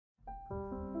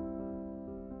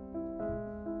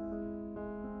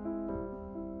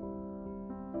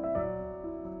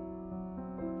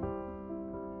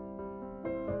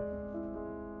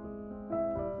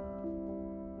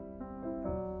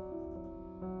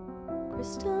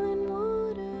Crystalline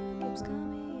water keeps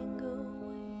coming and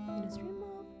going in a stream of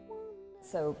wonder.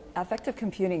 So affective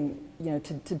computing,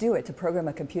 to program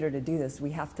a computer to do this,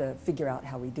 we have to figure out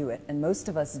how we do it. And most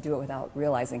of us do it without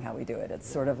realizing how we do it. It's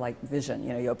sort of like vision.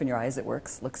 You open your eyes, it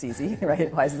works, looks easy,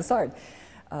 right? Why is this hard?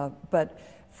 But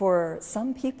for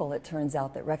some people, it turns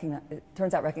out that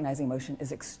recognizing emotion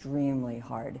is extremely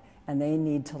hard, and they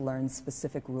need to learn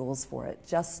specific rules for it,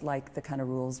 just like the kind of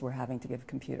rules we're having to give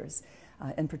computers.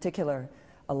 In particular,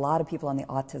 a lot of people on the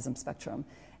autism spectrum,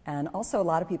 and also a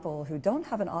lot of people who don't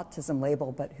have an autism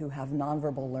label, but who have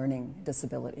nonverbal learning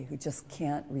disability, who just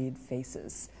can't read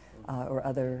faces or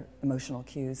other emotional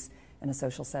cues in a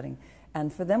social setting.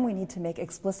 And for them, we need to make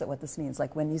explicit what this means.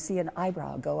 Like when you see an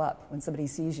eyebrow go up when somebody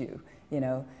sees you,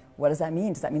 what does that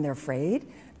mean? Does that mean they're afraid?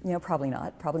 Probably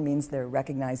not. Probably means they're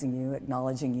recognizing you,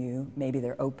 acknowledging you. Maybe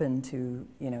they're open to,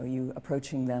 you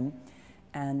approaching them.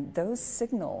 And those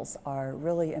signals are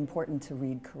really important to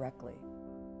read correctly.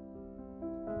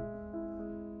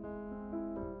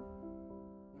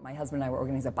 My husband and I were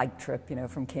organizing a bike trip,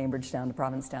 from Cambridge down to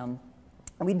Provincetown.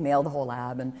 And we'd mail the whole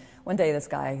lab, and one day this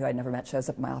guy who I'd never met shows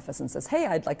up in my office and says, "Hey,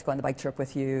 I'd like to go on the bike trip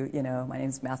with you. My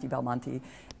name's Matthew Belmonte,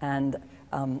 and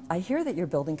I hear that you're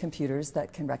building computers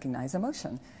that can recognize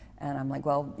emotion." And I'm like,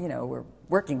 "Well, we're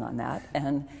working on that."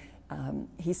 And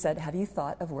he said, "Have you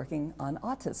thought of working on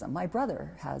autism? My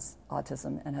brother has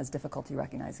autism and has difficulty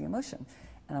recognizing emotion."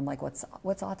 And I'm like, what's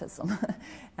autism?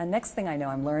 And next thing I know,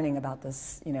 I'm learning about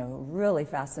this, really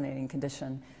fascinating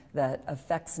condition that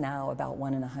affects now about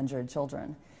 1 in 100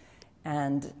 children.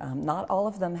 And not all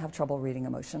of them have trouble reading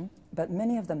emotion, but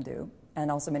many of them do. And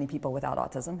also many people without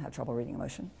autism have trouble reading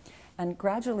emotion. And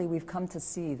gradually we've come to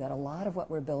see that a lot of what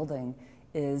we're building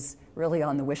is really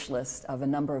on the wish list of a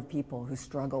number of people who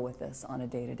struggle with this on a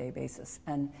day-to-day basis.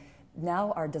 And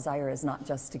now our desire is not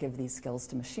just to give these skills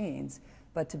to machines,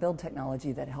 but to build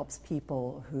technology that helps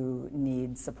people who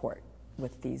need support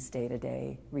with these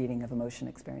day-to-day reading of emotion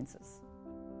experiences.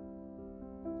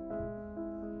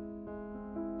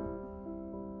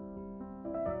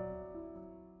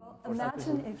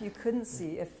 Imagine if you couldn't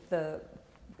see, if the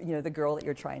girl that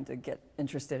you're trying to get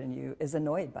interested in you is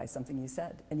annoyed by something you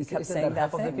said, and you kept saying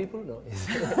that thing. Half of the people? No.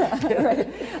 Right.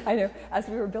 I know. As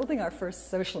we were building our first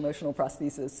social emotional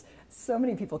prosthesis, so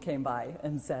many people came by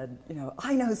and said,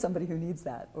 "I know somebody who needs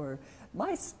that," or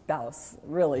 "My spouse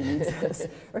really needs this,"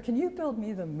 or "Can you build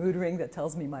me the mood ring that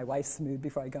tells me my wife's mood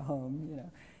before I go home?"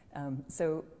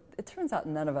 So it turns out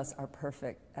none of us are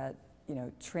perfect at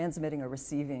transmitting or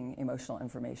receiving emotional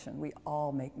information. We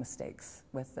all make mistakes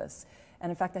with this. And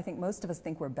in fact, I think most of us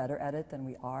think we're better at it than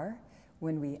we are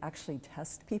when we actually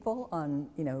test people on,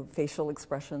 facial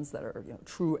expressions that are,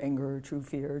 true anger, true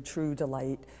fear, true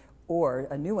delight, or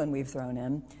a new one we've thrown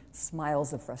in,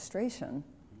 smiles of frustration.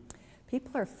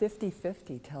 People are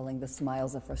 50-50 telling the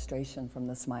smiles of frustration from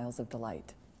the smiles of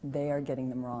delight. They are getting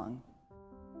them wrong.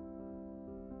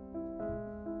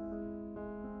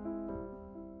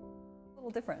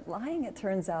 Different. Lying, it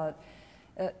turns out,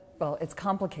 well, it's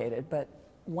complicated, but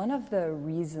one of the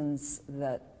reasons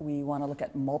that we want to look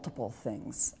at multiple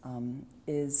things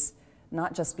is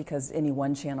not just because any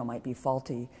one channel might be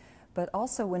faulty, but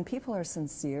also when people are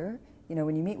sincere,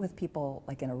 when you meet with people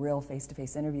like in a real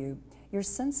face-to-face interview, you're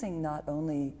sensing not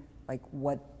only like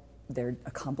what their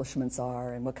accomplishments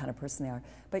are and what kind of person they are,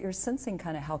 but you're sensing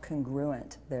kind of how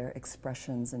congruent their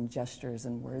expressions and gestures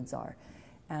and words are.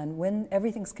 And when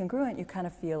everything's congruent, you kind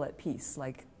of feel at peace,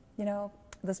 like,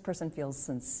 this person feels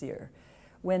sincere.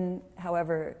 When,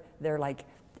 however, they're like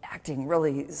acting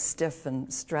really stiff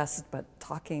and stressed, but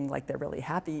talking like they're really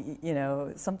happy,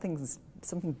 something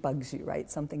bugs you,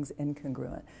 right? Something's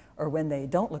incongruent. Or when they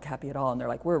don't look happy at all and they're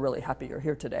like, "We're really happy you're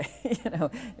here today,"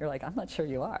 you're like, "I'm not sure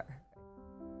you are."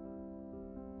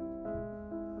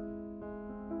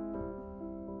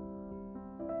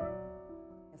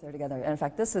 They're together. And in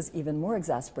fact, this is even more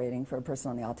exasperating for a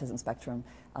person on the autism spectrum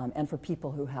and for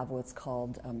people who have what's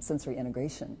called sensory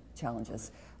integration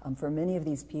challenges. For many of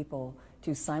these people,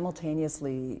 to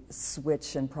simultaneously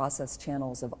switch and process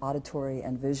channels of auditory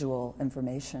and visual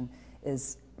information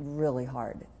is really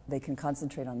hard. They can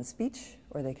concentrate on the speech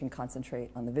or they can concentrate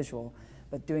on the visual,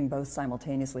 but doing both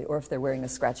simultaneously, or if they're wearing a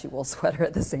scratchy wool sweater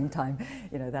at the same time,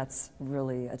 that's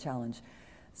really a challenge.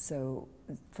 So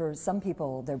for some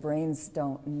people, their brains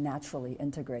don't naturally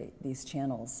integrate these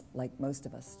channels like most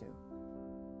of us do.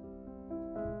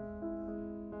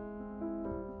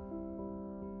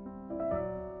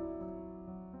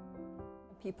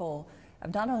 People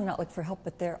have not only not looked for help,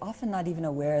 but they're often not even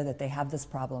aware that they have this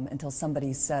problem until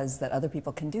somebody says that other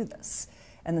people can do this.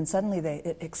 And then suddenly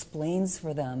it explains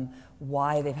for them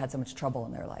why they've had so much trouble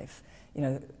in their life.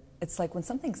 it's like when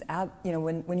something's,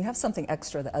 when you have something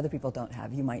extra that other people don't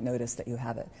have, you might notice that you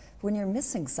have it. But when you're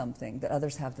missing something that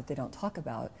others have that they don't talk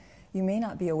about, you may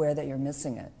not be aware that you're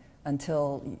missing it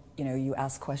until, you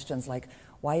ask questions like,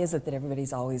 why is it that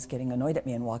everybody's always getting annoyed at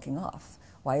me and walking off?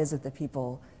 Why is it that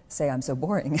people say I'm so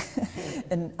boring?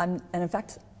 and in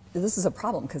fact, this is a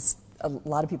problem because a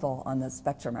lot of people on the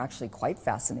spectrum are actually quite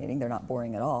fascinating. They're not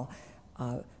boring at all.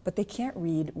 But they can't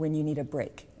read when you need a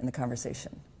break in the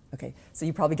conversation. Okay, so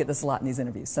you probably get this a lot in these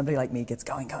interviews. Somebody like me gets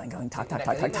going, talk. Get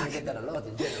that a lot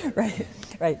in general.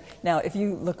 Right. Now, if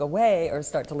you look away or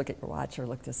start to look at your watch or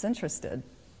look disinterested,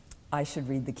 I should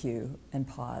read the cue and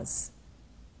pause,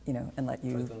 and let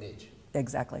you. Engage.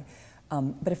 Exactly.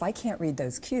 But if I can't read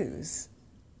those cues,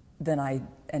 then I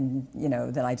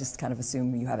just kind of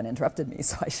assume you haven't interrupted me,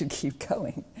 so I should keep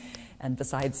going. And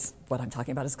besides, what I'm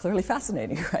talking about is clearly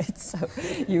fascinating, right? So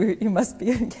you must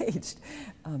be engaged.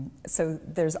 So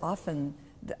there's often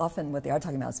what they are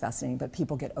talking about is fascinating, but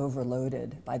people get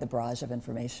overloaded by the barrage of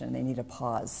information. They need a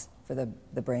pause for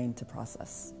the brain to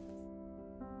process.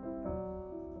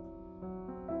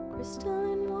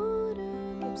 Crystalline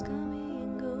water keeps coming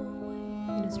and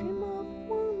going in a stream of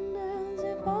wonders.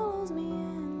 It follows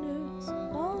meanders,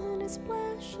 falls and it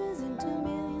splashes into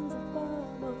millions of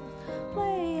bubbles.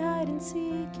 Play hide and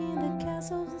seek in the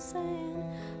castles of sand.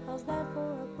 How's that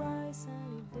for a bride?